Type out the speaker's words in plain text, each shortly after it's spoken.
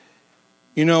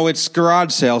You know, it's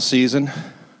garage sale season.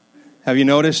 Have you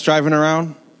noticed driving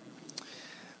around?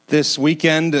 This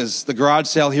weekend is the garage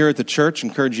sale here at the church. I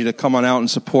encourage you to come on out and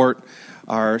support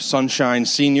our Sunshine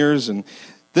seniors. And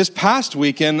this past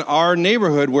weekend, our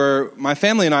neighborhood where my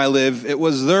family and I live, it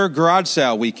was their garage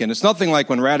sale weekend. It's nothing like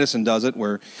when Radisson does it,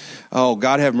 where, oh,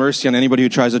 God have mercy on anybody who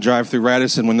tries to drive through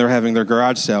Radisson when they're having their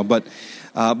garage sale. But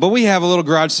we have a little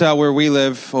garage sale where we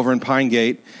live over in Pine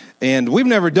Gate. And we've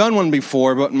never done one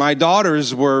before, but my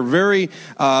daughters were very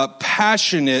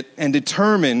passionate and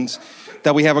determined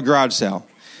that we have a garage sale.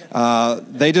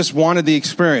 They just wanted the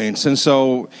experience. And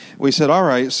so we said, all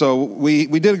right. So we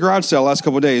did a garage sale last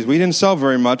couple of days. We didn't sell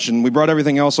very much, and we brought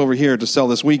everything else over here to sell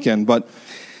this weekend. But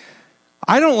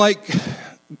I don't like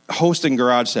hosting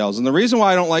garage sales. And the reason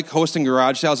why I don't like hosting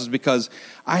garage sales is because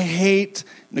I hate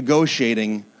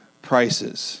negotiating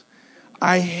prices.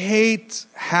 I hate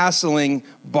hassling,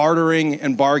 bartering,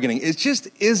 and bargaining. It just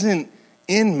isn't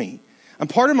in me. And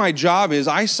part of my job is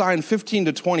I sign 15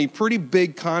 to 20 pretty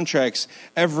big contracts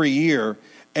every year,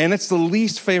 and it's the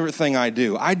least favorite thing I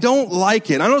do. I don't like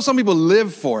it. I know some people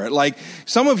live for it. Like,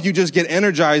 some of you just get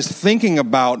energized thinking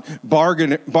about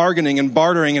bargaining and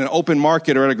bartering in an open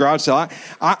market or at a garage sale.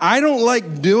 I don't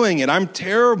like doing it. I'm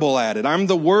terrible at it. I'm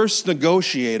the worst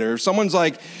negotiator. If someone's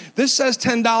like, this says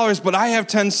 $10, but I have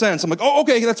 10 cents. I'm like, oh,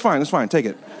 okay, that's fine, take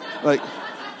it. Like,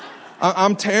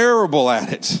 I'm terrible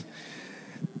at it.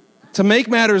 To make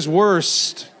matters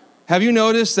worse, have you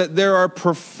noticed that there are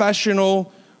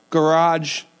professional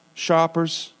garage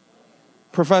shoppers?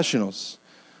 Professionals.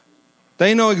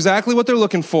 They know exactly what they're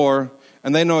looking for,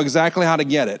 and they know exactly how to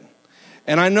get it.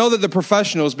 And I know that the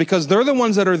professionals, because they're the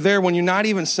ones that are there when you're not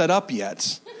even set up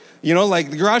yet. You know, like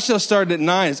the garage sale started at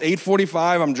 9, it's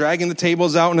 8:45, I'm dragging the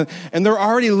tables out, and they're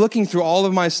already looking through all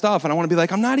of my stuff, and I want to be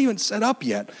like, I'm not even set up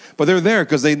yet. But they're there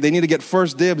because they need to get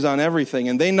first dibs on everything,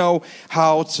 and they know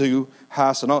how to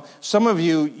hassle. Some of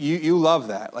you love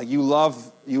that. Like, you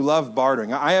love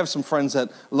bartering. I have some friends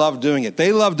that love doing it.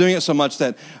 They love doing it so much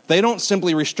that they don't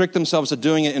simply restrict themselves to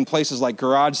doing it in places like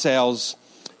garage sales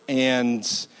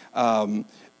and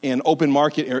in open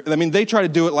market. I mean, they try to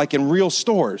do it like in real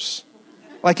stores.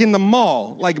 Like in the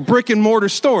mall, like brick and mortar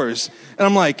stores. And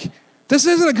I'm like, this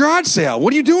isn't a garage sale.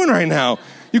 What are you doing right now?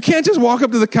 You can't just walk up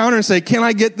to the counter and say, can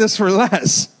I get this for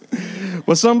less?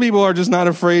 Well, some people are just not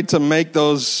afraid to make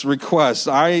those requests.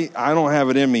 I don't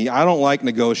have it in me. I don't like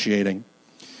negotiating.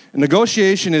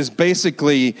 Negotiation is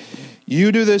basically,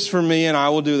 you do this for me and I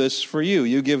will do this for you.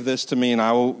 You give this to me and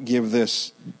I will give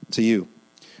this to you.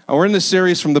 We're in this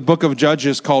series from the book of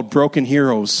Judges called Broken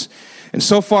Heroes. And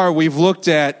so far we've looked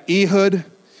at Ehud,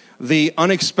 the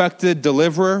unexpected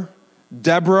deliverer,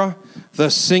 Deborah,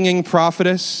 the singing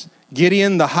prophetess,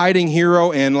 Gideon, the hiding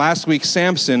hero, and last week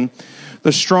Samson,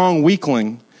 the strong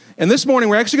weakling. And this morning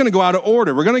we're actually going to go out of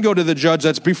order. We're going to go to the judge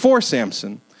that's before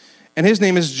Samson, and his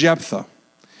name is Jephthah.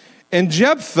 And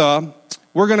Jephthah,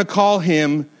 we're going to call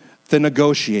him the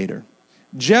negotiator.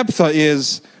 Jephthah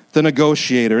is the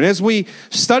negotiator. And as we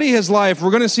study his life, we're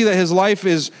going to see that his life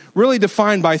is really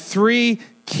defined by three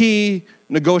key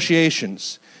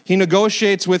negotiations. He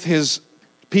negotiates with his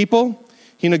people,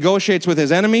 he negotiates with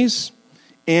his enemies,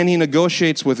 and he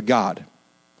negotiates with God.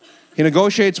 He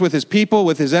negotiates with his people,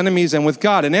 with his enemies, and with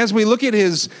God. And as we look at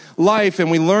his life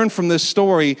and we learn from this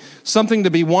story, something to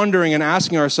be wondering and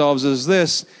asking ourselves is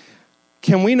this: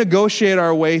 can we negotiate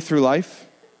our way through life?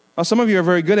 Well, some of you are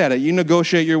very good at it. You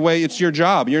negotiate your way. It's your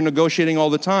job. You're negotiating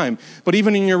all the time. But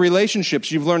even in your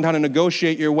relationships, you've learned how to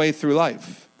negotiate your way through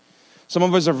life. Some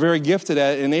of us are very gifted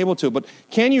at it and able to. But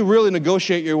can you really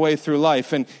negotiate your way through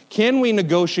life? And can we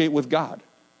negotiate with God?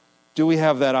 Do we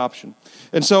have that option?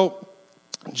 And so,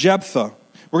 Jephthah,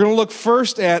 we're going to look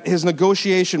first at his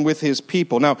negotiation with his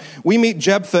people. Now, we meet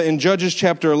Jephthah in Judges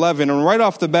chapter 11, and right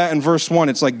off the bat in verse 1,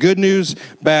 it's like good news,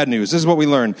 bad news. This is what we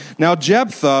learn. Now,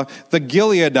 Jephthah, the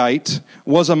Gileadite,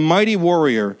 was a mighty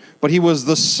warrior, but he was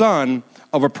the son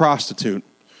of a prostitute.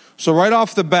 So right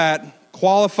off the bat,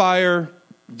 qualifier,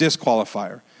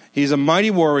 disqualifier. He's a mighty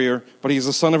warrior, but he's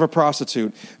the son of a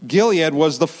prostitute. Gilead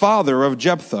was the father of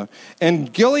Jephthah,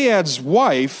 and Gilead's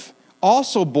wife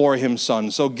also bore him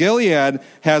sons. So Gilead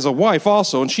has a wife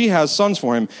also, and she has sons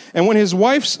for him. And when his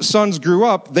wife's sons grew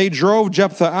up, they drove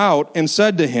Jephthah out and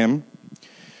said to him,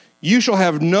 you shall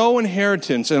have no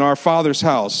inheritance in our father's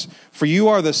house, for you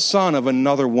are the son of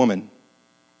another woman.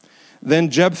 Then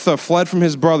Jephthah fled from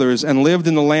his brothers and lived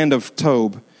in the land of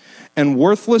Tob. And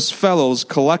worthless fellows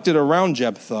collected around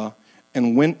Jephthah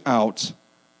and went out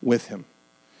with him.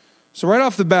 So right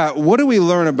off the bat, what do we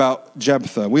learn about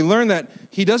Jephthah? We learn that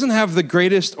he doesn't have the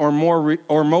greatest or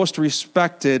most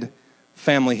respected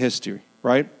family history,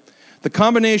 right? The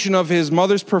combination of his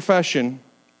mother's profession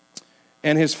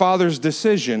and his father's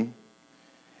decision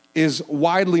is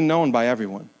widely known by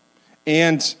everyone.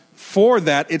 And for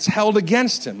that, it's held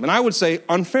against him. And I would say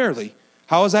unfairly.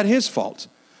 How is that his fault?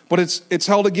 But it's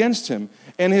held against him.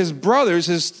 And his brothers,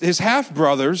 his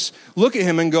half-brothers, look at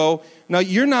him and go, now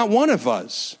you're not one of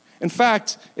us. In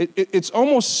fact, it's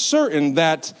almost certain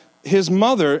that his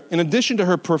mother, in addition to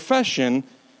her profession,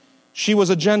 she was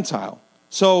a Gentile.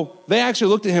 So they actually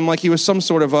looked at him like he was some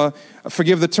sort of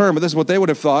forgive the term, but this is what they would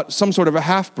have thought, some sort of a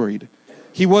half-breed.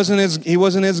 He wasn't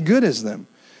as good as them.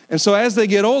 And so as they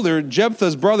get older,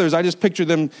 Jephthah's brothers, I just picture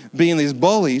them being these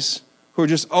bullies who are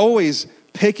just always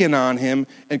picking on him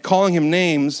and calling him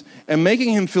names and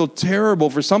making him feel terrible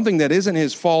for something that isn't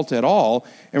his fault at all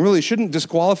and really shouldn't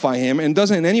disqualify him and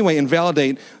doesn't in any way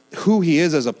invalidate who he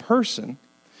is as a person.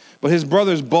 But his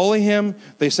brothers bully him.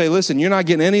 They say, listen, you're not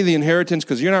getting any of the inheritance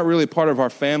because you're not really part of our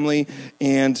family.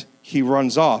 And he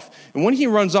runs off. And when he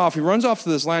runs off to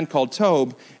this land called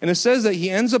Tob. And it says that he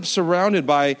ends up surrounded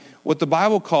by what the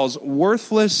Bible calls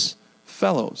worthless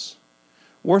fellows.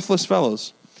 Worthless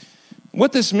fellows.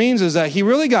 What this means is that he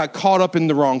really got caught up in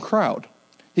the wrong crowd.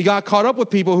 He got caught up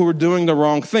with people who were doing the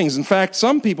wrong things. In fact,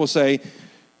 some people say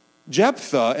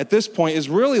Jephthah at this point is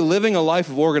really living a life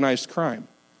of organized crime.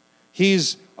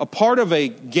 He's a part of a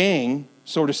gang,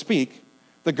 so to speak,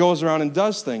 that goes around and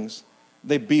does things.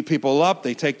 They beat people up.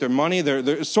 They take their money.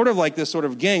 They're sort of like this sort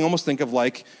of gang. Almost think of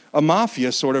like a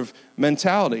mafia sort of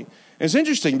mentality. And it's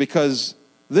interesting because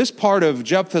this part of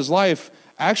Jephthah's life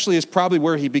actually is probably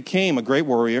where he became a great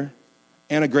warrior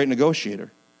and a great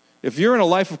negotiator. If you're in a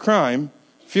life of crime,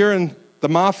 if you're in the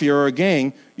mafia or a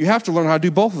gang, you have to learn how to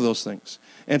do both of those things.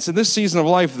 And it's in this season of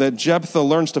life that Jephthah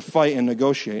learns to fight and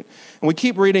negotiate. And we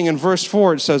keep reading in verse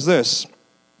 4, it says this,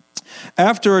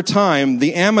 after a time,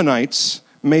 the Ammonites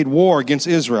made war against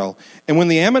Israel. And when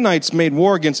the Ammonites made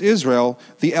war against Israel,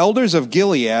 the elders of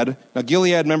Gilead, now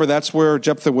Gilead, remember, that's where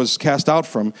Jephthah was cast out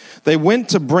from, they went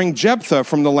to bring Jephthah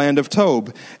from the land of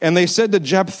Tob. And they said to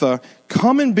Jephthah,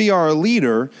 come and be our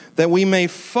leader, that we may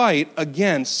fight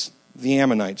against the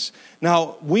Ammonites.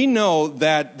 Now, we know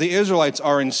that the Israelites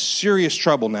are in serious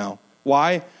trouble now.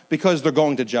 Why? Because they're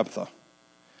going to Jephthah.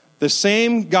 The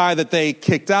same guy that they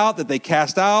kicked out, that they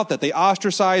cast out, that they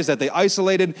ostracized, that they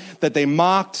isolated, that they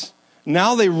mocked.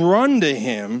 Now they run to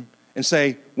him and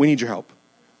say, we need your help.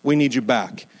 We need you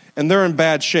back. And they're in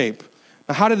bad shape.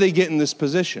 Now, how did they get in this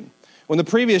position? Well, in the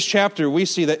previous chapter, we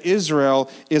see that Israel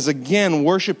is again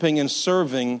worshiping and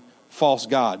serving false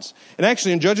gods. And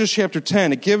actually, in Judges chapter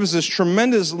 10, it gives this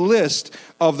tremendous list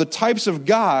of the types of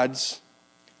gods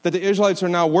that the Israelites are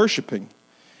now worshiping.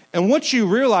 And what you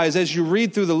realize as you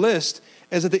read through the list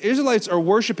is that the Israelites are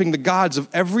worshiping the gods of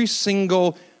every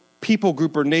single people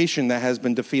group or nation that has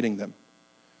been defeating them.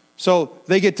 So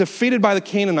they get defeated by the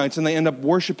Canaanites and they end up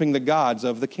worshiping the gods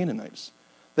of the Canaanites.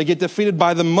 They get defeated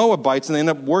by the Moabites and they end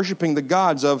up worshiping the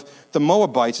gods of the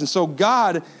Moabites. And so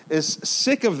God is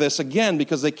sick of this again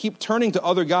because they keep turning to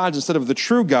other gods instead of the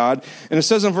true God. And it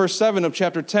says in verse 7 of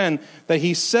chapter 10 that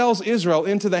he sells Israel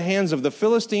into the hands of the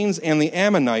Philistines and the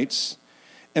Ammonites.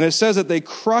 And it says that they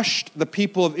crushed the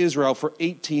people of Israel for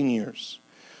 18 years.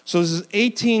 So this is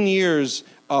 18 years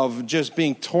of just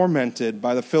being tormented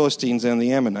by the Philistines and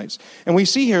the Ammonites. And we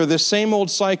see here this same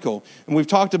old cycle. And we've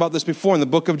talked about this before in the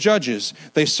book of Judges.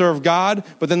 They serve God,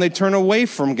 but then they turn away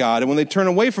from God. And when they turn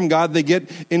away from God, they get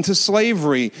into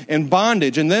slavery and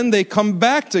bondage. And then they come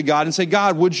back to God and say,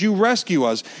 God, would you rescue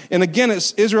us? And again,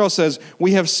 Israel says,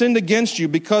 we have sinned against you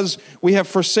because we have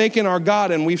forsaken our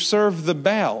God and we've served the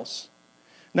Baals.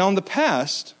 Now, in the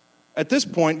past, at this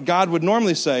point, God would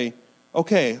normally say,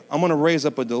 okay, I'm going to raise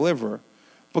up a deliverer.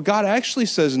 But God actually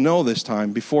says no this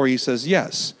time before he says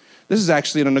yes. This is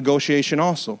actually in a negotiation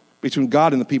also between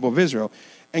God and the people of Israel.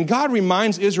 And God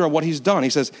reminds Israel what he's done. He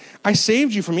says, I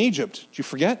saved you from Egypt. Did you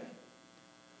forget?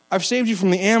 I've saved you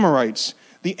from the Amorites,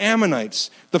 the Ammonites,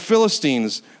 the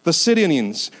Philistines, the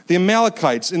Sidonians, the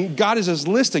Amalekites. And God is just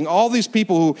listing all these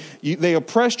people who they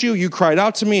oppressed you, you cried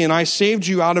out to me, and I saved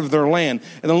you out of their land.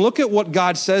 And then look at what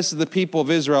God says to the people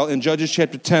of Israel in Judges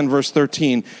chapter 10, verse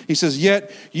 13. He says,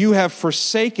 yet you have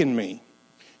forsaken me.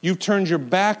 You've turned your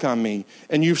back on me,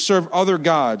 and you've served other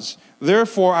gods.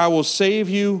 Therefore, I will save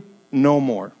you no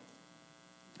more.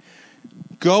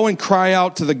 Go and cry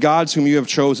out to the gods whom you have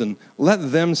chosen.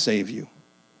 Let them save you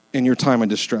in your time of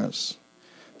distress.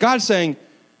 God's saying,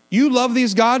 you love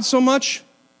these gods so much,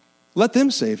 let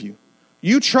them save you.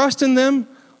 You trust in them,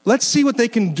 let's see what they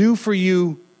can do for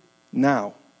you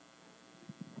now.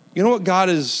 You know what God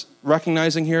is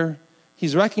recognizing here?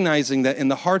 He's recognizing that in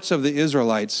the hearts of the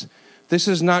Israelites, this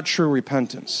is not true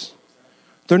repentance.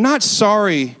 They're not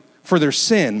sorry for their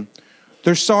sin.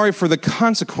 They're sorry for the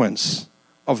consequence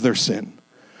of their sin.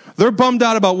 They're bummed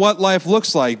out about what life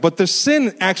looks like, but the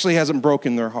sin actually hasn't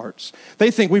broken their hearts.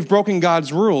 They think we've broken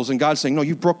God's rules, and God's saying, no,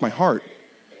 you broke my heart.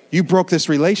 You broke this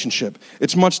relationship.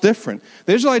 It's much different.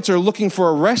 The Israelites are looking for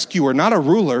a rescuer, not a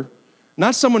ruler,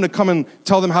 not someone to come and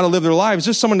tell them how to live their lives,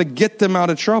 just someone to get them out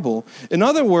of trouble. In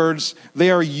other words, they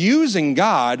are using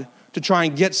God to try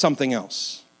and get something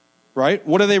else, right?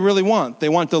 What do they really want? They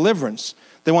want deliverance.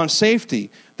 They want safety.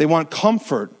 They want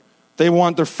comfort. They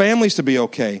want their families to be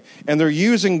okay, and they're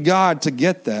using God to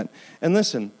get that. And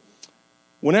listen,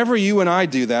 whenever you and I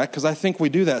do that, because I think we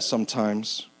do that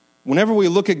sometimes, whenever we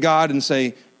look at God and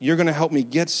say, you're going to help me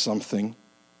get something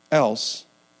else,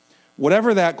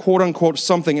 whatever that quote-unquote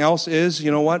something else is, you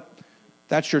know what?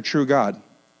 That's your true God.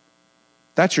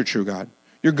 That's your true God.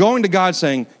 You're going to God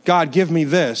saying, God, give me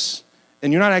this,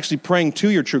 and you're not actually praying to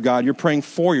your true God, you're praying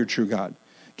for your true God.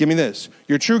 Give me this.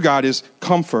 Your true God is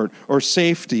comfort or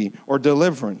safety or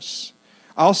deliverance.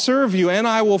 I'll serve you and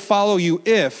I will follow you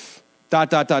if ...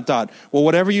 Well,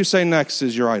 whatever you say next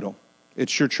is your idol.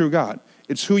 It's your true God.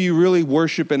 It's who you really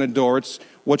worship and adore. It's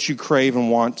what you crave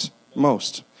and want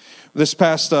most. This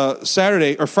past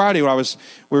Saturday or Friday, we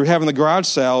were having the garage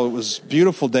sale. It was a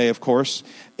beautiful day, of course.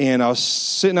 And I was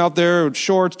sitting out there with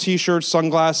shorts, T-shirts,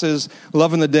 sunglasses,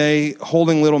 loving the day,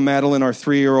 holding little Madeline, our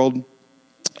 3-year-old.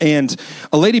 And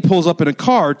a lady pulls up in a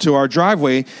car to our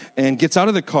driveway and gets out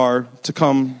of the car to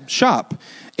come shop.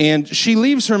 And she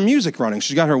leaves her music running.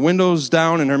 She's got her windows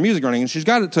down and her music running. And she's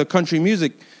got it to a country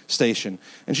music station.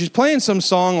 And she's playing some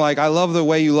song like I Love the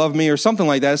Way You Love Me or something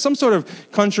like that. It's some sort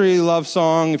of country love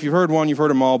song. If you've heard one, you've heard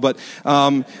them all. But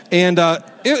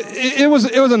it was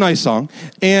a nice song.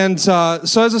 And so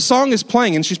as the song is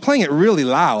playing, and she's playing it really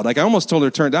loud. Like I almost told her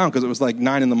to turn it down because it was like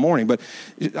 9 a.m. But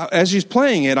as she's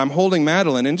playing it, I'm holding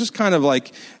Madeline and just kind of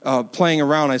like playing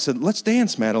around. I said, let's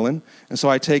dance, Madeline. And so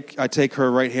I take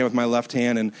her right hand with my left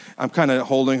hand, and I'm kind of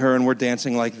holding her, and we're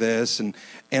dancing like this. And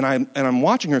I'm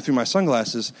watching her through my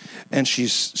sunglasses, and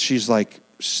she's like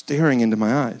staring into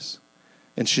my eyes,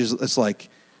 and it's like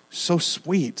so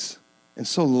sweet and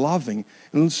so loving,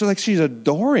 and it's like she's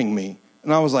adoring me.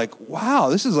 And I was like, wow,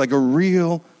 this is like a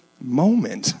real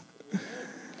moment.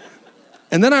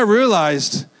 And then I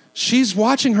realized she's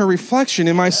watching her reflection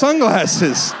in my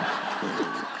sunglasses.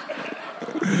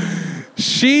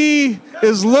 She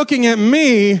is looking at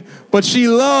me, but she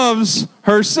loves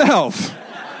herself.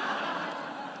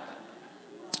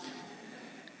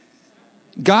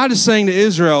 God is saying to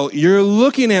Israel, you're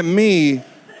looking at me,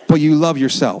 but you love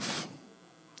yourself.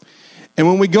 And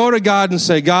when we go to God and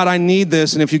say, God, I need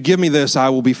this, and if you give me this, I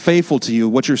will be faithful to you,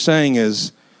 what you're saying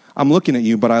is, I'm looking at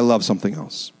you, but I love something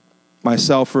else,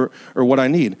 myself or what I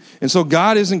need. And so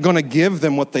God isn't going to give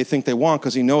them what they think they want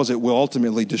because he knows it will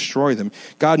ultimately destroy them.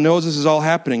 God knows this is all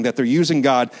happening, that they're using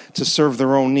God to serve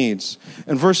their own needs.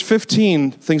 In verse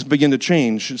 15, things begin to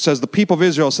change. It says, the people of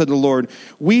Israel said to the Lord,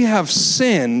 we have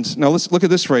sinned. Now let's look at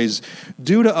this phrase.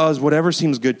 Do to us whatever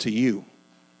seems good to you.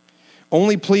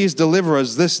 Only please deliver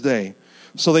us this day.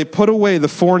 So they put away the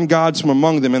foreign gods from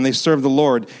among them, and they served the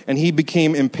Lord, and he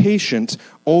became impatient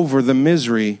over the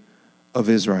misery of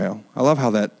Israel. I love how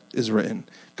that is written.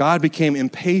 God became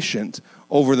impatient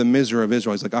over the misery of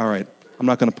Israel. He's like, all right, I'm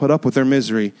not going to put up with their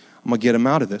misery. I'm going to get them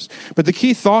out of this. But the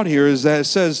key thought here is that it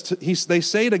says, they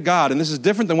say to God, and this is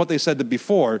different than what they said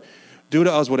before, do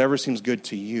to us whatever seems good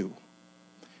to you.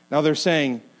 Now they're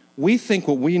saying, we think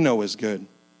what we know is good,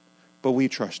 but we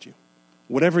trust you.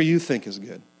 Whatever you think is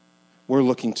good, we're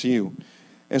looking to you.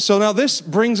 And so now this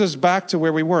brings us back to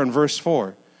where we were in verse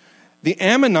 4. The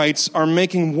Ammonites are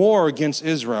making war against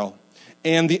Israel.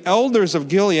 And the elders of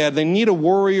Gilead, they need a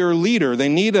warrior leader. They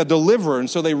need a deliverer. And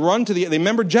so they run to they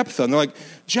remember Jephthah. And they're like,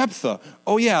 Jephthah,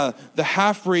 oh yeah, the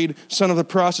half-breed son of the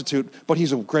prostitute, but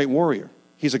he's a great warrior.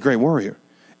 He's a great warrior.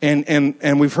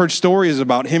 And we've heard stories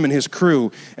about him and his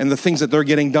crew and the things that they're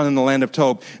getting done in the land of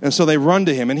Tob. And so they run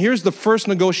to him. And here's the first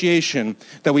negotiation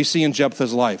that we see in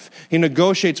Jephthah's life. He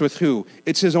negotiates with who?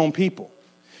 It's his own people.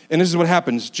 And this is what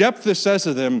happens. Jephthah says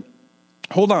to them,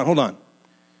 hold on.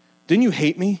 Didn't you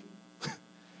hate me?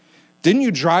 Didn't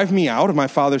you drive me out of my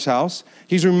father's house?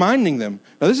 He's reminding them.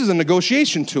 Now, this is a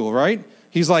negotiation tool, right?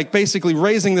 He's like basically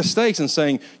raising the stakes and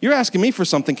saying, you're asking me for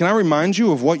something. Can I remind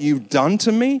you of what you've done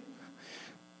to me?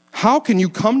 How can you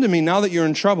come to me now that you're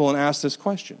in trouble and ask this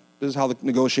question? This is how the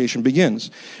negotiation begins.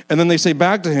 And then they say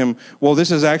back to him, well, this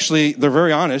is actually, they're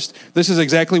very honest, this is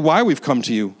exactly why we've come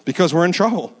to you, because we're in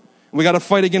trouble. We got to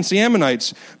fight against the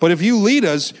Ammonites. But if you lead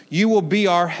us, you will be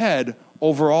our head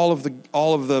over all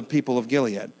of the people of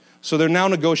Gilead. So they're now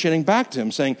negotiating back to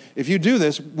him, saying, if you do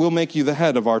this, we'll make you the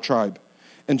head of our tribe.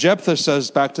 And Jephthah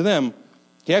says back to them,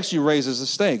 he actually raises the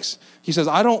stakes. He says,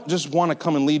 I don't just want to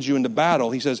come and lead you into battle.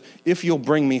 He says, if you'll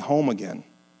bring me home again.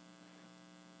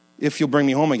 If you'll bring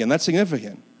me home again. That's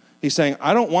significant. He's saying,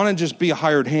 I don't want to just be a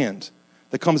hired hand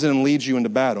that comes in and leads you into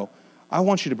battle. I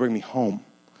want you to bring me home.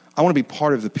 I want to be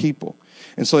part of the people.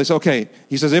 And so they say, okay,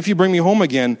 he says, if you bring me home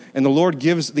again and the Lord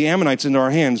gives the Ammonites into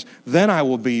our hands, then I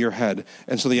will be your head.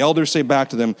 And so the elders say back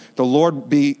to them, the Lord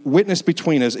be witness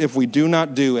between us if we do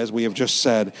not do as we have just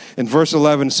said. And verse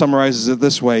 11 summarizes it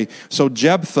this way. So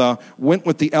Jephthah went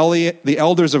with the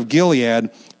elders of Gilead,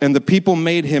 and the people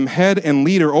made him head and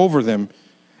leader over them.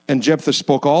 And Jephthah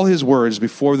spoke all his words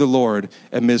before the Lord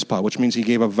at Mizpah, which means he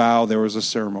gave a vow. There was a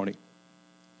ceremony.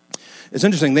 It's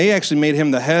interesting. They actually made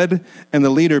him the head and the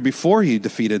leader before he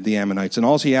defeated the Ammonites. And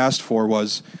all he asked for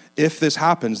was, if this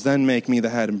happens, then make me the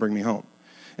head and bring me home.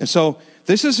 And so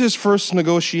this is his first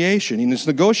negotiation. He's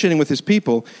negotiating with his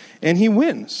people, and he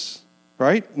wins,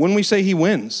 right? When we say he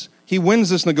wins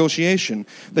this negotiation.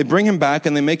 They bring him back,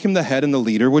 and they make him the head and the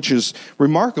leader, which is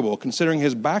remarkable considering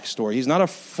his backstory. He's not a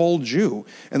full Jew.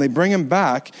 And they bring him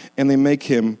back, and they make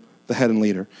him the head and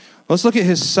leader. Let's look at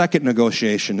his second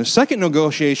negotiation. The second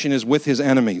negotiation is with his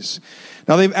enemies.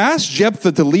 Now, they've asked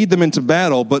Jephthah to lead them into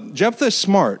battle, but Jephthah is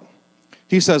smart.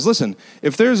 He says, listen,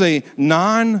 if there's a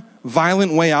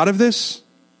non-violent way out of this,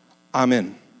 I'm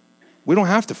in. We don't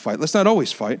have to fight. Let's not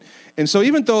always fight. And so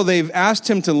even though they've asked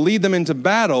him to lead them into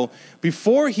battle,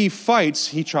 before he fights,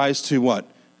 he tries to what?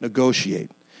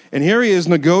 Negotiate. And here he is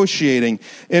negotiating.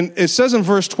 And it says in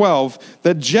verse 12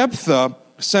 that Jephthah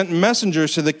sent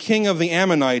messengers to the king of the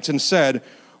Ammonites and said,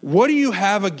 what do you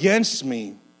have against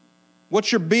me?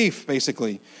 What's your beef,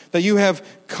 basically? That you have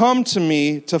come to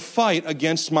me to fight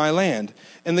against my land.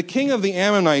 And the king of the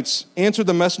Ammonites answered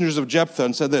the messengers of Jephthah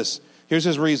and said this. Here's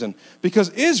his reason. Because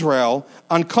Israel,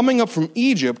 on coming up from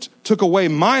Egypt, took away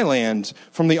my land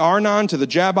from the Arnon to the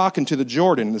Jabbok and to the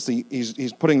Jordan.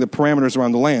 He's putting the parameters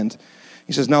around the land.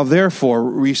 He says, now therefore,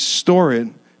 restore it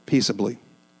peaceably.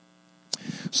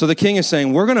 So the king is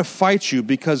saying, we're going to fight you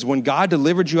because when God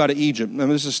delivered you out of Egypt, and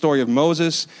this is the story of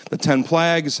Moses, the 10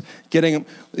 plagues, he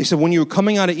said, when you were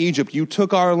coming out of Egypt, you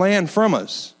took our land from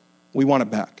us. We want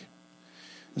it back.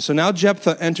 And so now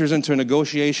Jephthah enters into a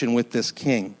negotiation with this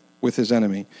king, with his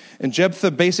enemy. And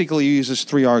Jephthah basically uses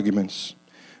 3 arguments.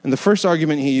 And the first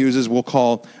argument he uses we'll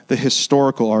call the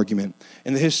historical argument.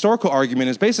 And the historical argument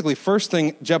is basically, first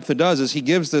thing Jephthah does is he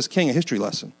gives this king a history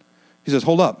lesson. He says,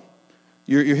 hold up.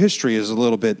 Your history is a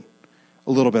little bit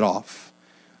off.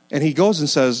 And he goes and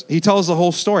says, he tells the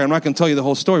whole story. I'm not going to tell you the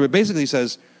whole story, but basically he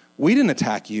says, we didn't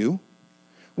attack you.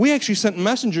 We actually sent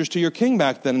messengers to your king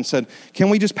back then and said, can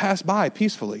we just pass by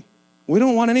peacefully? We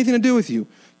don't want anything to do with you.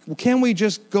 Can we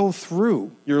just go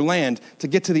through your land to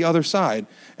get to the other side?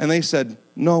 And they said,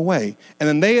 no way. And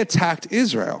then they attacked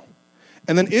Israel.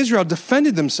 And then Israel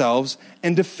defended themselves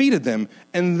and defeated them,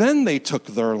 and then they took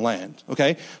their land,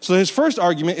 okay? So his first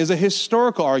argument is a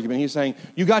historical argument. He's saying,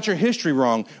 you got your history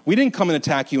wrong. We didn't come and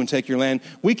attack you and take your land.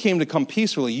 We came to come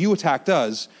peacefully. You attacked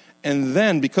us, and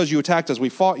then because you attacked us, we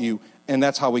fought you, and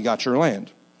that's how we got your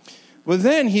land. But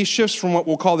then he shifts from what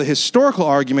we'll call the historical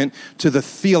argument to the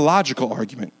theological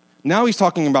argument. Now he's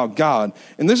talking about God,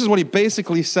 and this is what he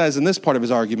basically says in this part of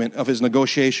his argument, of his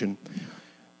negotiation.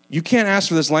 You can't ask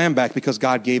for this land back because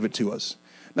God gave it to us.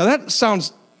 Now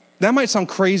that might sound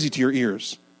crazy to your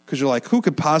ears, because you're like, who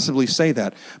could possibly say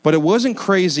that? But it wasn't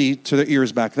crazy to their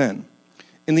ears back then.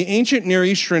 In the ancient Near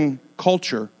Eastern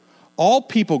culture, all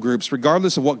people groups,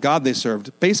 regardless of what God they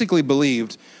served, basically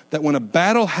believed that when a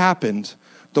battle happened,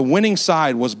 the winning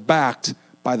side was backed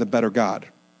by the better God,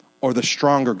 or the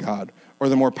stronger God, or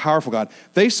the more powerful God.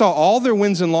 They saw all their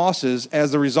wins and losses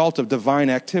as the result of divine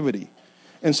activity.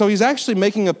 And so he's actually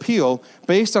making appeal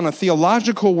based on a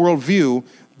theological worldview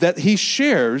that he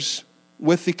shares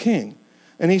with the king.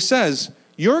 And he says,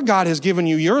 your God has given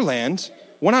you your land.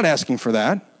 We're not asking for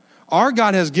that. Our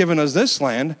God has given us this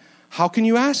land. How can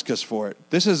you ask us for it?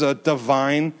 This is a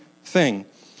divine thing.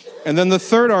 And then the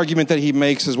third argument that he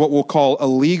makes is what we'll call a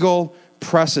legal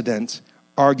precedent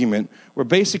argument, where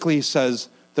basically he says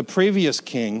the previous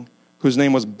king, whose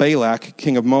name was Balak,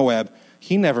 king of Moab,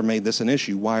 he never made this an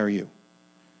issue. Why are you?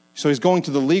 So he's going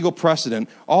to the legal precedent.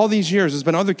 All these years, there's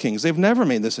been other kings. They've never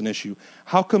made this an issue.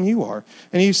 How come you are?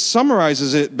 And he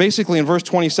summarizes it basically in verse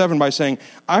 27 by saying,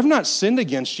 I've not sinned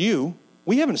against you.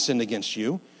 We haven't sinned against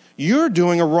you. You're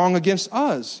doing a wrong against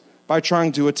us by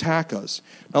trying to attack us.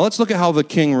 Now let's look at how the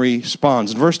king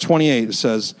responds. In verse 28 it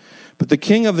says, but the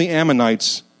king of the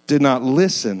Ammonites did not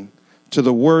listen to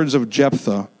the words of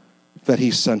Jephthah that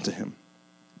he sent to him.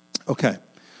 Okay.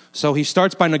 So he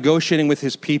starts by negotiating with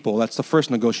his people. That's the first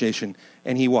negotiation.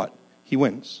 And he what? he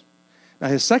wins. Now,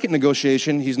 his second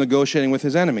negotiation, he's negotiating with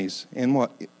his enemies. And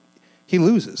what? He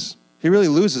loses. He really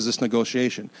loses this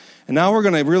negotiation. And now we're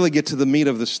going to really get to the meat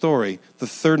of the story, the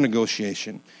third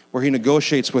negotiation, where he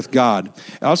negotiates with God.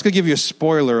 And I was going to give you a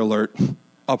spoiler alert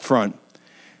up front.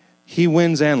 He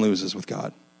wins and loses with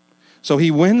God. So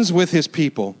he wins with his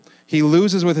people. He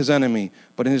loses with his enemy.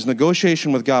 But in his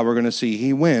negotiation with God, we're going to see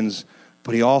he wins,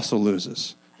 but he also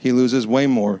loses. He loses way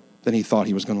more than he thought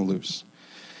he was going to lose.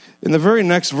 In the very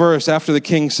next verse, after the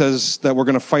king says that we're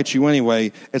going to fight you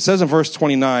anyway, it says in verse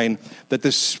 29 that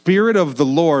the Spirit of the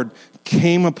Lord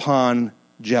came upon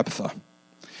Jephthah.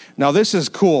 Now, this is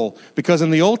cool because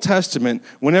in the Old Testament,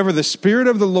 whenever the Spirit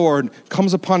of the Lord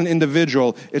comes upon an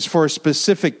individual, it's for a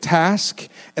specific task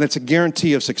and it's a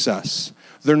guarantee of success.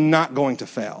 They're not going to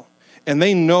fail. And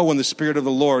they know when the Spirit of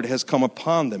the Lord has come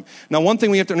upon them. Now, one thing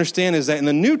we have to understand is that in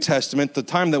the New Testament, the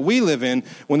time that we live in,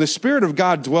 when the Spirit of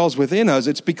God dwells within us,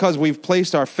 it's because we've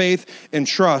placed our faith and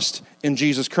trust in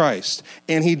Jesus Christ.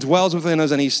 And he dwells within us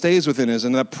and he stays within us.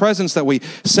 And the presence that we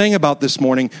sang about this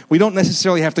morning, we don't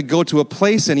necessarily have to go to a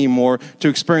place anymore to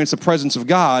experience the presence of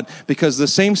God because the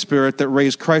same Spirit that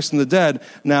raised Christ from the dead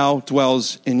now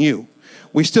dwells in you.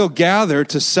 We still gather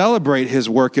to celebrate his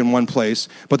work in one place,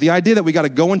 but the idea that we got to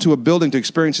go into a building to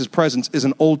experience his presence is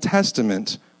an Old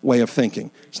Testament way of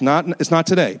thinking. It's not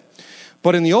today.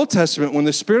 But in the Old Testament, when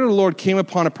the Spirit of the Lord came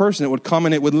upon a person, it would come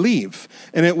and it would leave.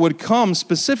 And it would come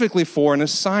specifically for an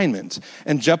assignment.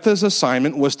 And Jephthah's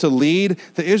assignment was to lead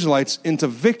the Israelites into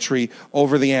victory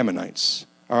over the Ammonites.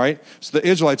 All right? So the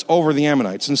Israelites over the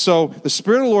Ammonites. And so the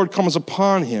Spirit of the Lord comes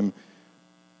upon him.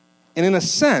 And in a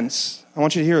sense, I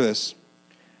want you to hear this,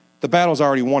 the battle's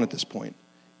already won at this point.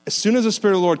 As soon as the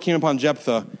Spirit of the Lord came upon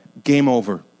Jephthah, game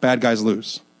over. Bad guys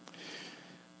lose.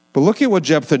 But look at what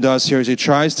Jephthah does here as he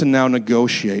tries to now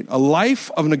negotiate. A life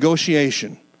of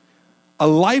negotiation. A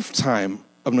lifetime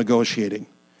of negotiating.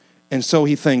 And so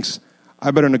he thinks, I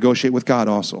better negotiate with God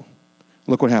also.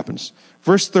 Look what happens.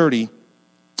 Verse 30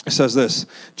 says this,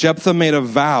 Jephthah made a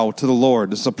vow to the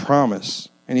Lord. This is a promise.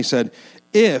 And he said,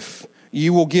 if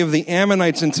you will give the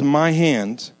Ammonites into my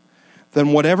hand,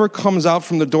 then whatever comes out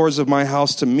from the doors of my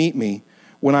house to meet me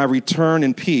when I return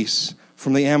in peace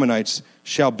from the Ammonites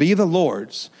shall be the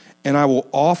Lord's, and I will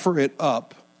offer it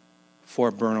up for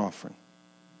a burnt offering.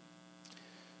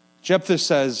 Jephthah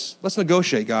says, let's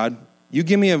negotiate, God. You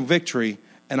give me a victory,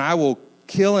 and I will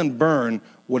kill and burn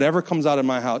whatever comes out of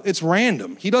my house. It's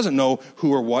random. He doesn't know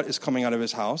who or what is coming out of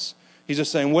his house. He's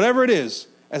just saying, whatever it is,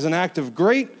 as an act of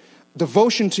great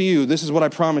devotion to you, this is what I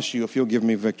promise you if you'll give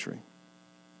me victory.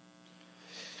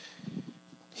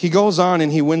 He goes on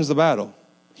and he wins the battle.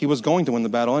 He was going to win the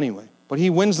battle anyway, but he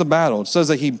wins the battle. It says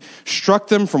that he struck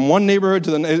them from one neighborhood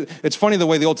to the next. It's funny the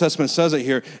way the Old Testament says it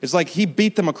here. It's like he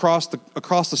beat them across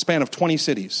the span of 20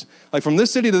 cities. Like from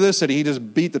this city to this city, he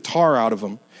just beat the tar out of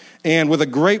them. And with a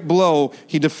great blow,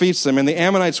 he defeats them. And the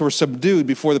Ammonites were subdued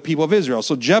before the people of Israel.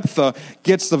 So Jephthah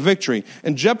gets the victory.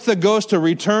 And Jephthah goes to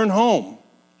return home.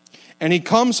 And he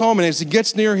comes home, and as he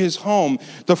gets near his home,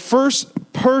 the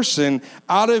first person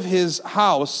out of his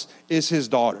house is his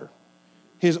daughter.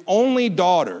 His only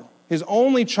daughter, his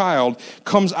only child,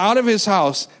 comes out of his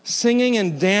house singing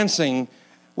and dancing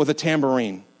with a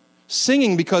tambourine.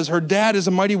 Singing because her dad is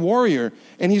a mighty warrior,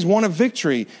 and he's won a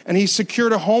victory, and he's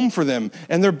secured a home for them.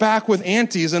 And they're back with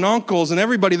aunties and uncles and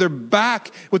everybody. They're back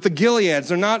with the Gileads.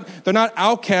 They're not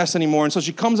outcasts anymore. And so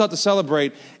she comes out to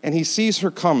celebrate, and he sees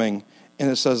her coming. And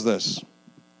it says this,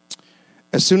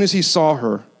 as soon as he saw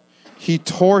her, he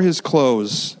tore his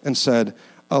clothes and said,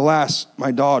 alas,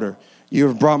 my daughter, you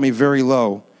have brought me very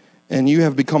low, and you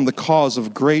have become the cause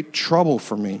of great trouble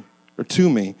for me, or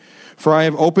to me. For I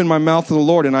have opened my mouth to the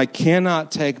Lord, and I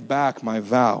cannot take back my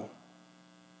vow.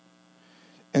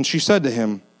 And she said to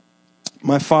him,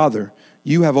 my father,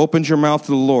 you have opened your mouth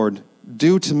to the Lord.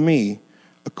 Do to me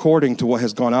according to what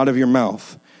has gone out of your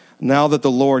mouth, now that the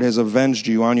Lord has avenged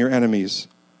you on your enemies,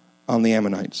 on the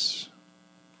Ammonites.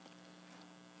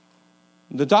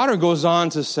 The daughter goes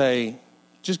on to say,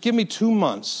 just give me 2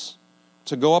 months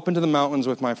to go up into the mountains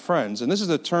with my friends. And this is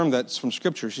a term that's from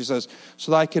Scripture. She says,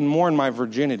 so that I can mourn my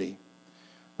virginity.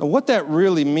 Now, what that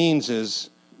really means is,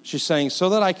 she's saying, so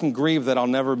that I can grieve that I'll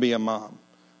never be a mom,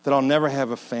 that I'll never have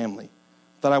a family,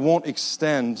 that I won't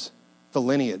extend the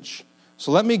lineage.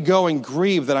 So let me go and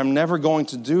grieve that I'm never going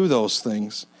to do those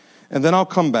things. And then I'll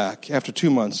come back after 2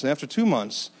 months. And after 2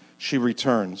 months, she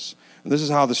returns. And this is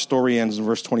how the story ends in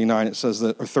verse 29. It says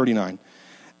that, or 39.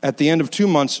 At the end of 2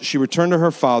 months, she returned to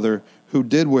her father, who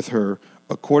did with her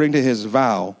according to his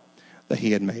vow that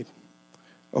he had made.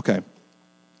 Okay.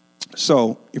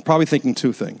 So you're probably thinking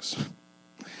two things.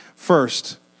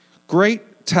 First,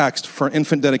 great text for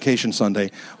Infant Dedication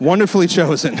Sunday. Wonderfully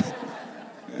chosen.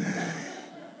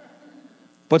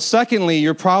 But secondly,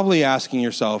 you're probably asking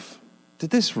yourself,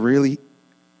 did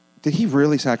he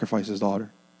really sacrifice his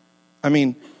daughter? I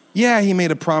mean, yeah, he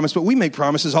made a promise, but we make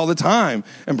promises all the time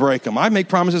and break them. I make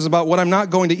promises about what I'm not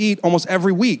going to eat almost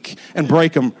every week and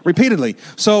break them repeatedly.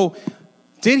 So,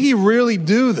 did he really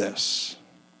do this?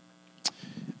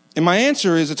 And my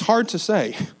answer is, it's hard to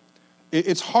say.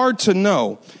 It's hard to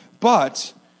know.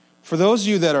 But for those of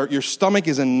you that your stomach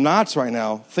is in knots right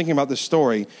now thinking about this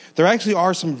story, there actually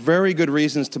are some very good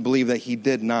reasons to believe that he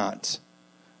did not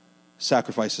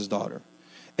sacrifice his daughter.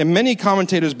 And many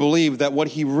commentators believe that what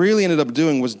he really ended up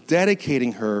doing was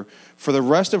dedicating her for the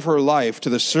rest of her life to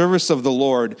the service of the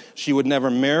Lord. She would never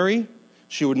marry,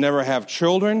 she would never have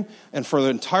children, and for the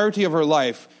entirety of her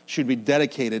life, she would be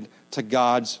dedicated to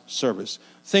God's service.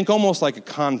 Think almost like a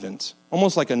convent,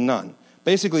 almost like a nun.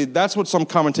 Basically, that's what some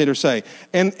commentators say.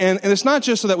 And it's not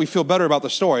just so that we feel better about the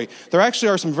story. There actually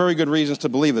are some very good reasons to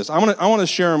believe this. I want to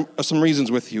share some reasons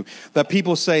with you that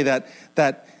people say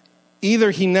that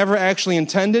either he never actually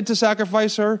intended to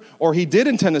sacrifice her, or he did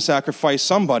intend to sacrifice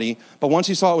somebody, but once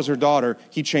he saw it was her daughter,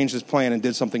 he changed his plan and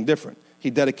did something different.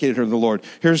 He dedicated her to the Lord.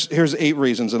 Here's 8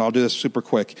 reasons, and I'll do this super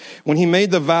quick. When he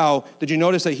made the vow, did you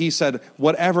notice that he said,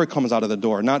 whatever comes out of the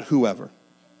door, not whoever?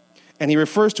 And he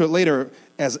refers to it later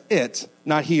as it,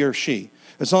 not he or she.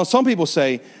 And so some people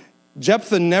say,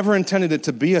 Jephthah never intended it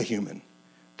to be a human.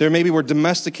 There maybe were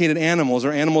domesticated animals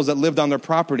or animals that lived on their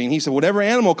property. And he said, whatever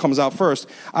animal comes out first,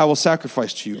 I will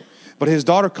sacrifice to you. But his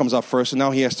daughter comes out first, and now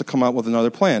he has to come out with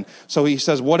another plan. So he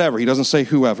says whatever. He doesn't say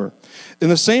whoever. In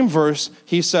the same verse,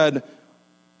 he said,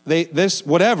 this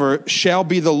whatever shall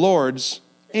be the Lord's,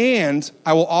 and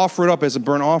I will offer it up as a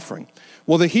burnt offering.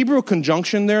 Well, the Hebrew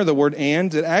conjunction there, the word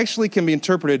and, it actually can be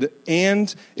interpreted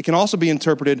and, it can also be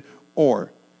interpreted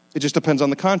or. It just depends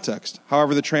on the context,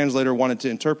 however the translator wanted to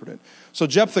interpret it. So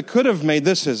Jephthah could have made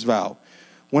this his vow.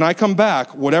 When I come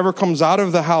back, whatever comes out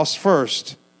of the house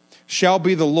first shall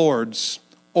be the Lord's,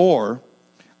 or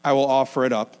I will offer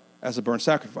it up as a burnt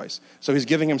sacrifice. So he's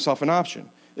giving himself an option.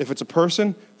 If it's a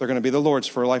person, they're going to be the Lord's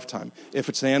for a lifetime. If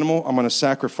it's an animal, I'm going to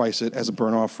sacrifice it as a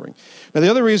burnt offering. Now, the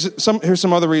other reason, here's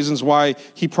some other reasons why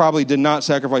he probably did not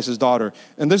sacrifice his daughter.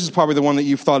 And this is probably the one that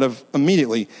you've thought of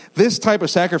immediately. This type of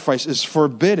sacrifice is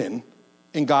forbidden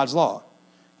in God's law.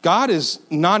 God is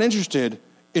not interested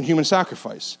in human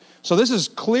sacrifice. So this is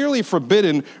clearly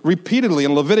forbidden repeatedly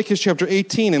in Leviticus chapter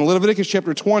 18, in Leviticus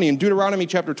chapter 20, in Deuteronomy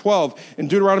chapter 12, in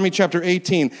Deuteronomy chapter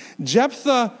 18.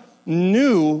 Jephthah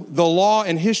knew the law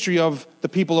and history of the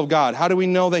people of God. How do we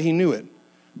know that he knew it?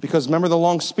 Because remember the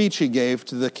long speech he gave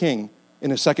to the king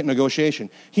in his second negotiation.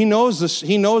 He knows this.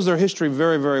 He knows their history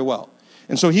very, very well.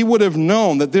 And so he would have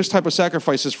known that this type of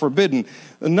sacrifice is forbidden.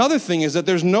 Another thing is that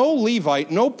there's no Levite,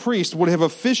 no priest would have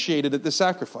officiated at this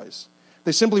sacrifice.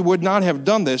 They simply would not have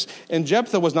done this. And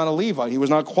Jephthah was not a Levite. He was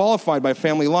not qualified by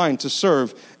family line to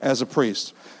serve as a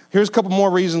priest. Here's a couple more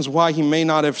reasons why he may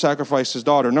not have sacrificed his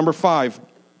daughter. Number 5,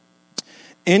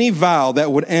 any vow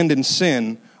that would end in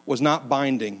sin was not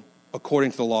binding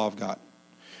according to the law of God.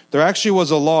 There actually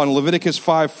was a law in Leviticus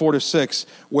 5:4-6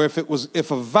 where if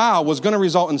a vow was going to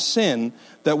result in sin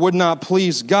that would not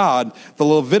please God, the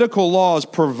Levitical laws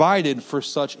provided for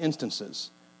such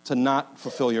instances to not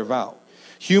fulfill your vow.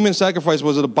 Human sacrifice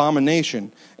was an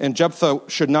abomination, and Jephthah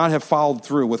should not have followed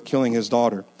through with killing his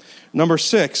daughter. Number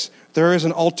 6, there is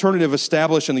an alternative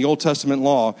established in the Old Testament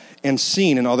law and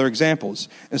seen in other examples.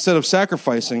 Instead of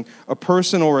sacrificing, a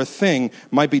person or a thing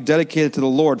might be dedicated to the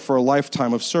Lord for a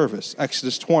lifetime of service.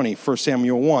 Exodus 20, 1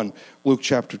 Samuel 1, Luke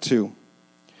chapter 2.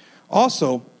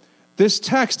 Also, this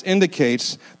text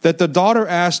indicates that the daughter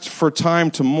asked for time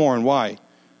to mourn. Why?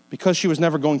 Because she was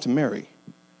never going to marry.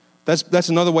 That's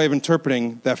another way of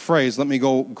interpreting that phrase, let me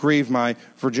go grieve my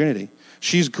virginity.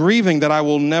 She's grieving that I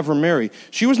will never marry.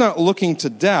 She was not looking to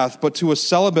death, but to a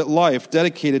celibate life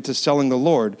dedicated to selling the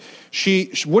Lord.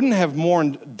 She wouldn't have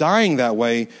mourned dying that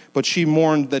way, but she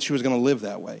mourned that she was going to live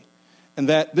that way. And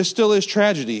that this still is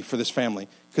tragedy for this family,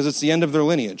 because it's the end of their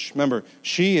lineage. Remember,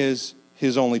 she is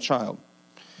his only child.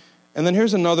 And then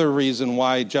here's another reason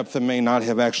why Jephthah may not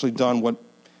have actually done what...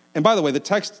 And by the way, the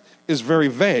text is very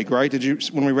vague, right?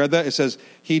 When we read that, it says,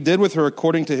 he did with her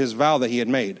according to his vow that he had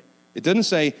made. It didn't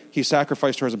say he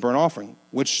sacrificed her as a burnt offering,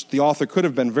 which the author could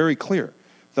have been very clear.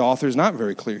 The author is not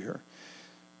very clear here.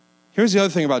 Here's the other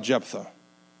thing about Jephthah.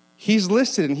 He's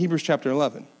listed in Hebrews chapter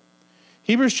 11.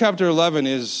 Hebrews chapter 11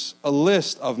 is a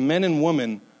list of men and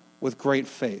women with great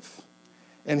faith.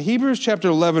 And Hebrews chapter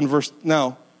 11,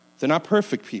 now, they're not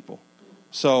perfect people.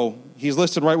 So he's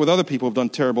listed right with other people who have done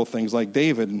terrible things like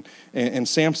David and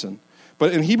Samson.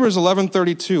 But in Hebrews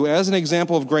 11:32, as an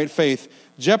example of great faith,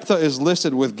 Jephthah is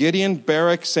listed with Gideon,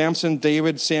 Barak, Samson,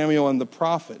 David, Samuel, and the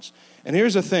prophets. And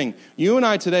here's the thing. You and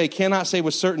I today cannot say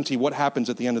with certainty what happens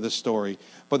at the end of this story,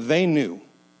 but they knew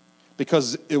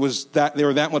because they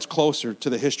were that much closer to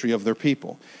the history of their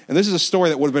people. And this is a story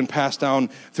that would have been passed down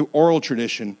through oral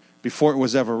tradition before it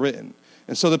was ever written.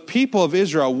 And so the people of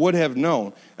Israel would have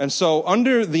known. And so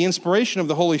under the inspiration of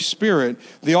the Holy Spirit,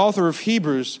 the author of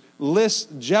Hebrews lists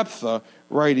Jephthah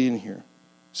right in here.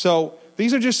 So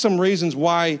these are just some reasons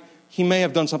why he may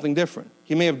have done something different.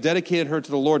 He may have dedicated her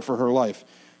to the Lord for her life.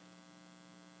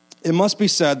 It must be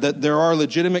said that there are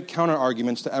legitimate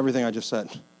counter-arguments to everything I just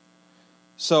said.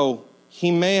 So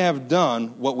he may have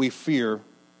done what we fear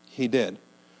he did.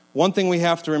 One thing we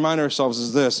have to remind ourselves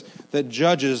is this, that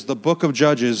Judges, the book of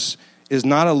Judges, is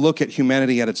not a look at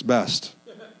humanity at its best.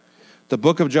 The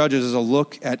book of Judges is a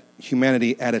look at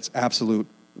humanity at its absolute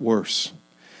worst.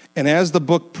 And as the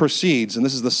book proceeds, and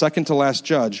this is the second to last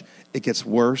judge, it gets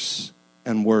worse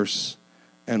and worse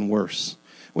and worse.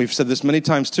 We've said this many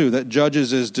times too, that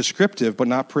Judges is descriptive but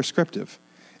not prescriptive.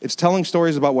 It's telling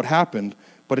stories about what happened,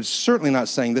 but it's certainly not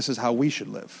saying this is how we should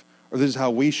live or this is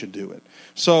how we should do it.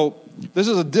 So this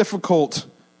is a difficult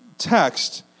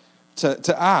text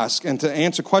to ask and to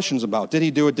answer questions about. Did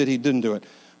he do it? Did he didn't do it?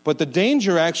 But the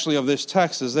danger actually of this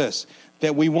text is this,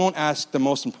 that we won't ask the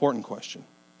most important question.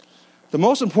 The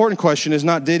most important question is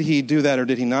not did he do that or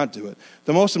did he not do it.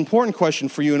 The most important question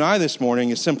for you and I this morning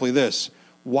is simply this.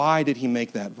 Why did he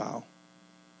make that vow?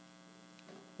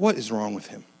 What is wrong with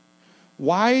him?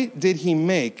 Why did he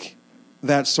make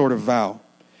that sort of vow?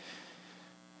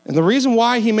 And the reason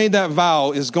why he made that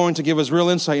vow is going to give us real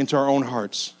insight into our own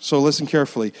hearts. So listen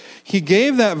carefully. He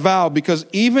gave that vow because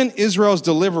even Israel's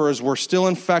deliverers were still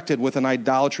infected with an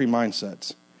idolatry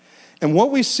mindset. And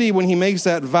what we see when he makes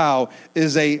that vow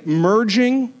is a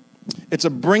merging, it's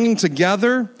a bringing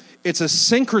together, it's a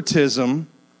syncretism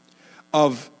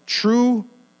of true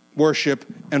worship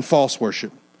and false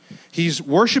worship. He's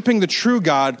worshiping the true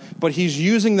God, but he's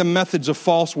using the methods of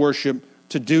false worship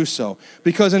to do so.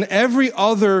 Because in every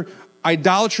other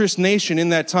idolatrous nation in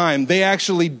that time, they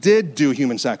actually did do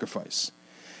human sacrifice.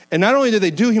 And not only did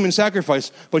they do human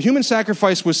sacrifice, but human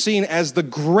sacrifice was seen as the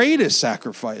greatest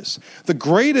sacrifice, the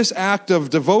greatest act of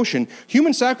devotion.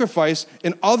 Human sacrifice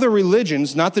in other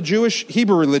religions, not the Jewish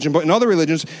Hebrew religion, but in other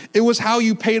religions, it was how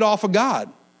you paid off a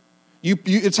god.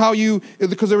 It's how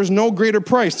because there was no greater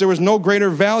price, there was no greater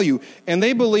value. And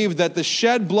they believed that the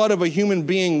shed blood of a human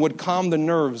being would calm the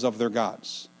nerves of their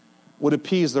gods, would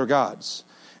appease their gods.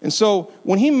 And so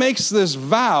when he makes this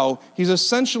vow, he's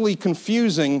essentially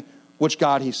confusing which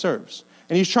God he serves.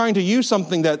 And he's trying to use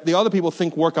something that the other people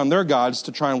think work on their gods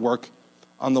to try and work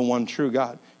on the one true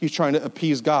God. He's trying to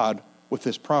appease God with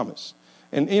this promise.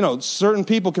 And, certain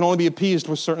people can only be appeased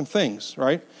with certain things,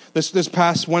 right? This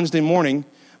past Wednesday morning,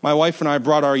 my wife and I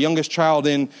brought our youngest child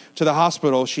in to the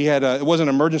hospital. She had it wasn't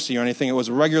an emergency or anything. It was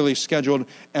a regularly scheduled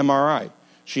MRI.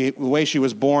 The way she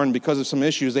was born, because of some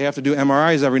issues, they have to do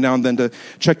MRIs every now and then to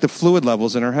check the fluid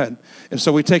levels in her head. And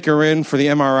so we take her in for the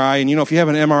MRI. And, if you have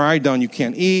an MRI done, you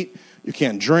can't eat, you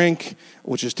can't drink,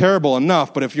 which is terrible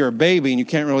enough. But if you're a baby and you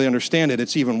can't really understand it,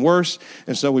 it's even worse.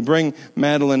 And so we bring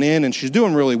Madeline in, and she's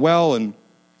doing really well. And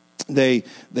they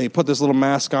put this little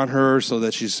mask on her so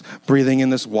that she's breathing in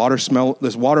this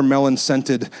watermelon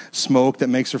scented smoke that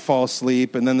makes her fall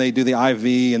asleep. And then they do the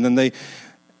IV, and then they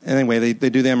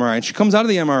do the MRI. And she comes out of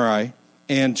the MRI,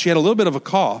 and she had a little bit of a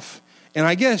cough. And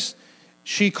I guess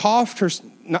she coughed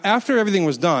after everything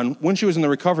was done, when she was in the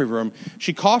recovery room,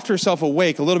 she coughed herself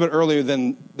awake a little bit earlier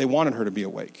than they wanted her to be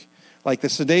awake. Like the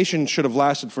sedation should have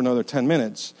lasted for another 10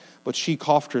 minutes, but she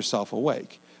coughed herself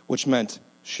awake, which meant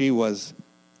she was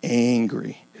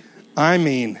angry. I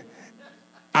mean,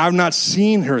 I've not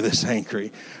seen her this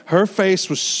angry. Her face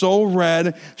was so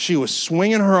red, she was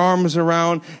swinging her arms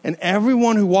around, and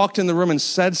everyone who walked in the room and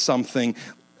said something,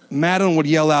 Madeline would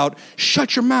yell out,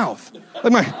 "Shut your mouth."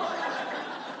 Like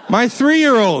my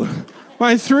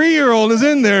 3-year-old is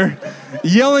in there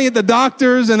yelling at the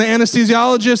doctors and the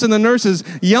anesthesiologists and the nurses,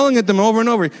 yelling at them over and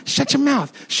over, "Shut your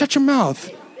mouth, shut your mouth."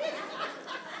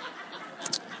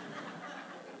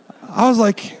 I was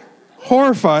like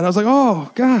horrified. I was like,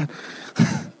 oh, God.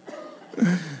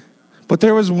 But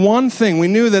there was one thing. We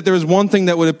knew that there was one thing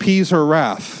that would appease her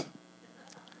wrath.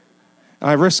 And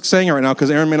I risk saying it right now because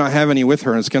Erin may not have any with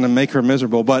her and it's going to make her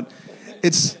miserable. But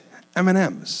it's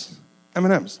M&Ms.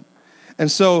 M&Ms. And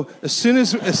so as soon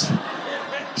as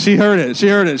she heard it.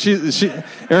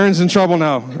 Erin's in trouble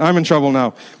now. I'm in trouble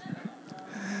now.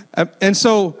 And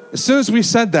so as soon as we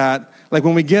said that, like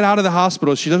when we get out of the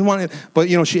hospital, she doesn't want it, but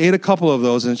she ate a couple of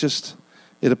those and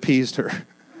It appeased her.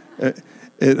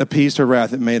 It appeased her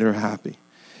wrath. It made her happy.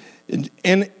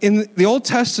 And in the Old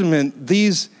Testament,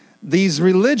 these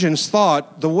religions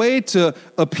thought the way to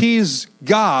appease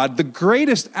God, the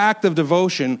greatest act of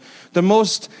devotion, the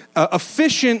most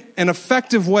efficient and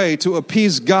effective way to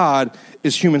appease God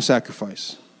is human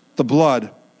sacrifice, the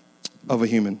blood of a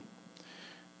human.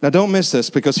 Now don't miss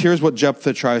this, because here's what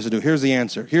Jephthah tries to do. Here's the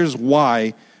answer. Here's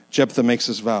why Jephthah makes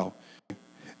this vow.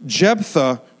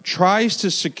 Jephthah tries to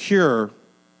secure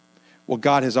what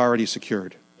God has already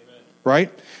secured. Amen.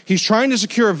 Right? He's trying to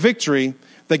secure a victory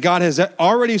that God has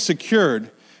already secured.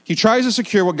 He tries to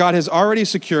secure what God has already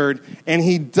secured, and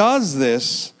he does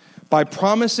this by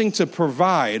promising to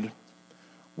provide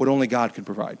what only God could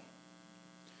provide.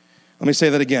 Let me say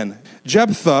that again.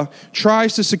 Jephthah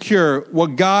tries to secure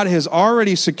what God has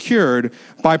already secured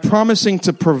by promising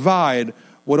to provide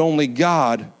what only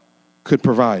God could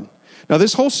provide. Now,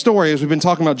 this whole story, as we've been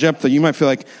talking about Jephthah, you might feel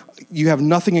like you have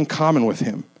nothing in common with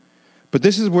him. But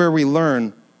this is where we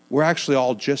learn we're actually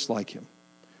all just like him.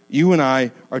 You and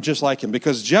I are just like him,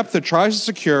 because Jephthah tries to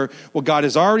secure what God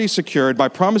has already secured by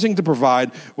promising to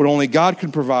provide what only God can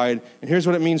provide. And here's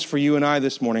what it means for you and I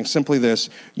this morning. Simply this.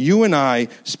 You and I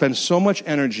spend so much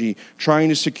energy trying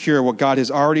to secure what God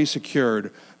has already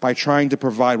secured by trying to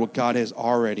provide what God has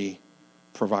already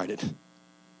provided.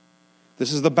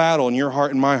 This is the battle in your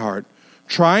heart and my heart.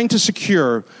 Trying to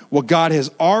secure what God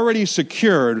has already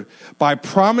secured by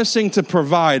promising to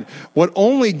provide what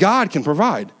only God can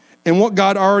provide. And what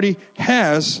God already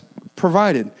has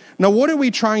provided. Now, what are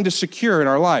we trying to secure in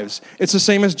our lives? It's the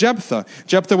same as Jephthah.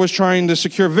 Jephthah was trying to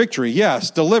secure victory, yes.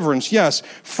 Deliverance, yes.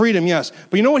 Freedom, yes.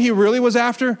 But you know what he really was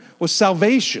after? Was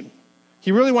salvation.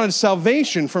 He really wanted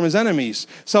salvation from his enemies,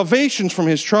 salvation from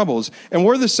his troubles. And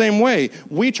we're the same way.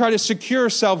 We try to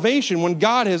secure salvation when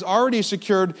God has already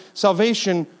secured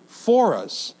salvation for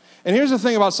us. And here's the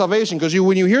thing about salvation, because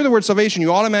when you hear the word salvation,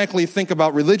 you automatically think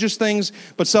about religious things,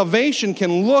 but salvation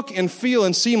can look and feel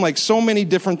and seem like so many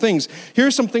different things.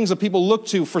 Here's some things that people look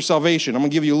to for salvation. I'm going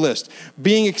to give you a list.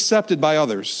 Being accepted by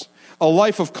others, a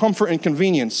life of comfort and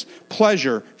convenience,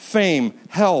 pleasure, fame,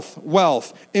 health,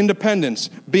 wealth, independence,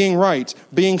 being right,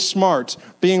 being smart,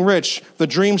 being rich, the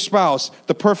dream spouse,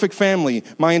 the perfect family,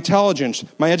 my intelligence,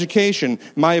 my education,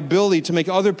 my ability to make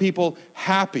other people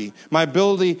happy, my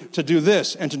ability to do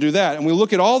this and to do that. And we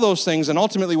look at all those things, and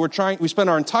ultimately we spend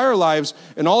our entire lives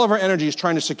and all of our energies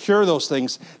trying to secure those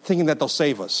things, thinking that they'll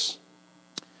save us.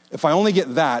 If I only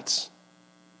get that,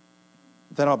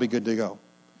 then I'll be good to go.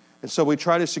 And so we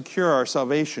try to secure our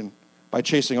salvation by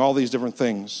chasing all these different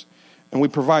things. And we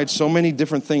provide so many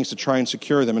different things to try and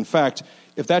secure them. In fact,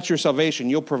 if that's your salvation,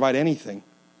 you'll provide anything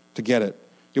to get it.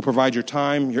 You'll provide your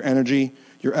time, your energy,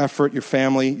 your effort, your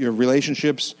family, your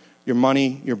relationships, your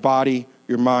money, your body,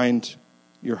 your mind,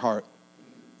 your heart.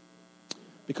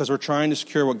 Because we're trying to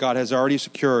secure what God has already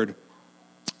secured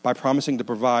by promising to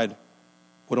provide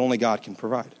what only God can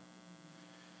provide.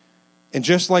 And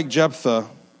just like Jephthah,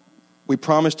 we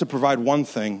promise to provide one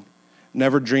thing,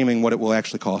 never dreaming what it will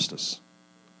actually cost us.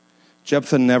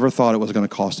 Jephthah never thought it was going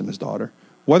to cost him his daughter.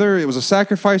 Whether it was a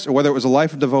sacrifice or whether it was a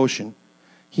life of devotion,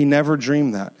 he never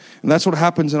dreamed that. And that's what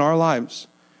happens in our lives.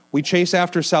 We chase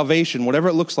after salvation, whatever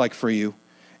it looks like for you,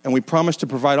 and we promise to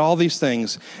provide all these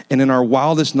things, and in our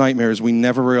wildest nightmares, we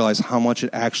never realize how much it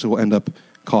actually will end up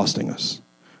costing us.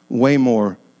 Way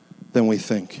more than we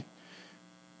think.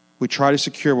 We try to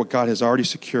secure what God has already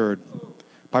secured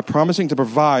by promising to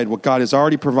provide what God has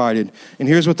already provided. And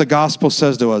here's what the gospel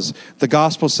says to us. The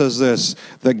gospel says this,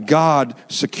 that God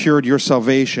secured your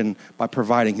salvation by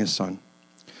providing his son.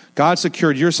 God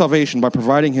secured your salvation by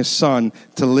providing his son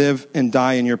to live and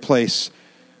die in your place.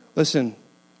 Listen,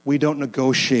 we don't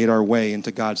negotiate our way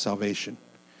into God's salvation.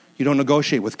 You don't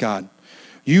negotiate with God.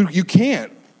 You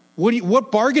can't.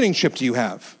 What bargaining chip do you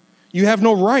have? You have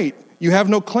no right. You have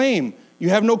no claim. You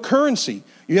have no currency.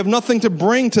 You have nothing to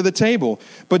bring to the table.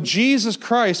 But Jesus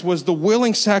Christ was the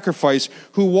willing sacrifice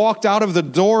who walked out of the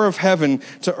door of heaven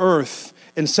to earth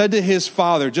and said to his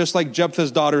father, just like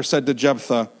Jephthah's daughter said to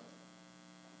Jephthah,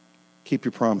 keep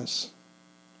your promise.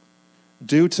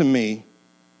 Do to me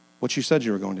what you said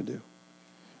you were going to do.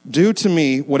 Do to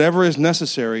me whatever is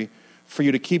necessary for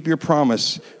you to keep your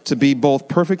promise to be both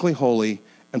perfectly holy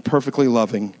and perfectly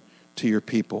loving to your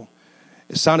people.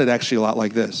 It sounded actually a lot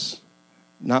like this.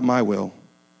 Not my will,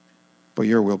 but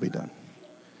your will be done.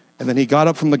 And then he got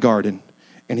up from the garden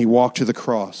and he walked to the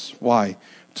cross. Why?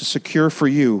 To secure for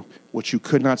you what you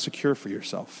could not secure for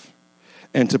yourself.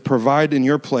 And to provide in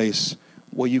your place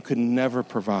what you could never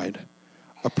provide.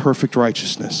 A perfect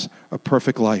righteousness, a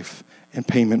perfect life, and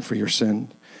payment for your sin.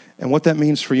 And what that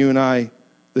means for you and I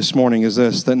this morning is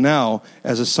this, that now,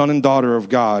 as a son and daughter of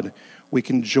God, we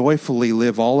can joyfully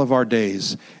live all of our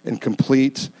days in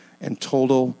complete and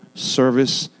total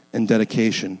service and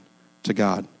dedication to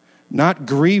God. Not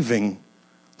grieving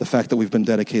the fact that we've been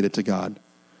dedicated to God,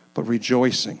 but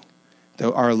rejoicing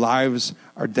that our lives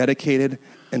are dedicated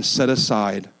and set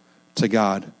aside to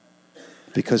God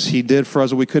because he did for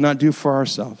us what we could not do for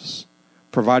ourselves,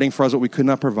 providing for us what we could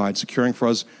not provide, securing for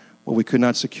us what we could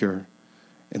not secure.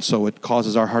 And so it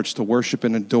causes our hearts to worship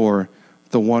and adore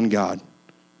the one God,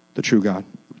 the true God.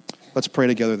 Let's pray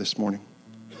together this morning.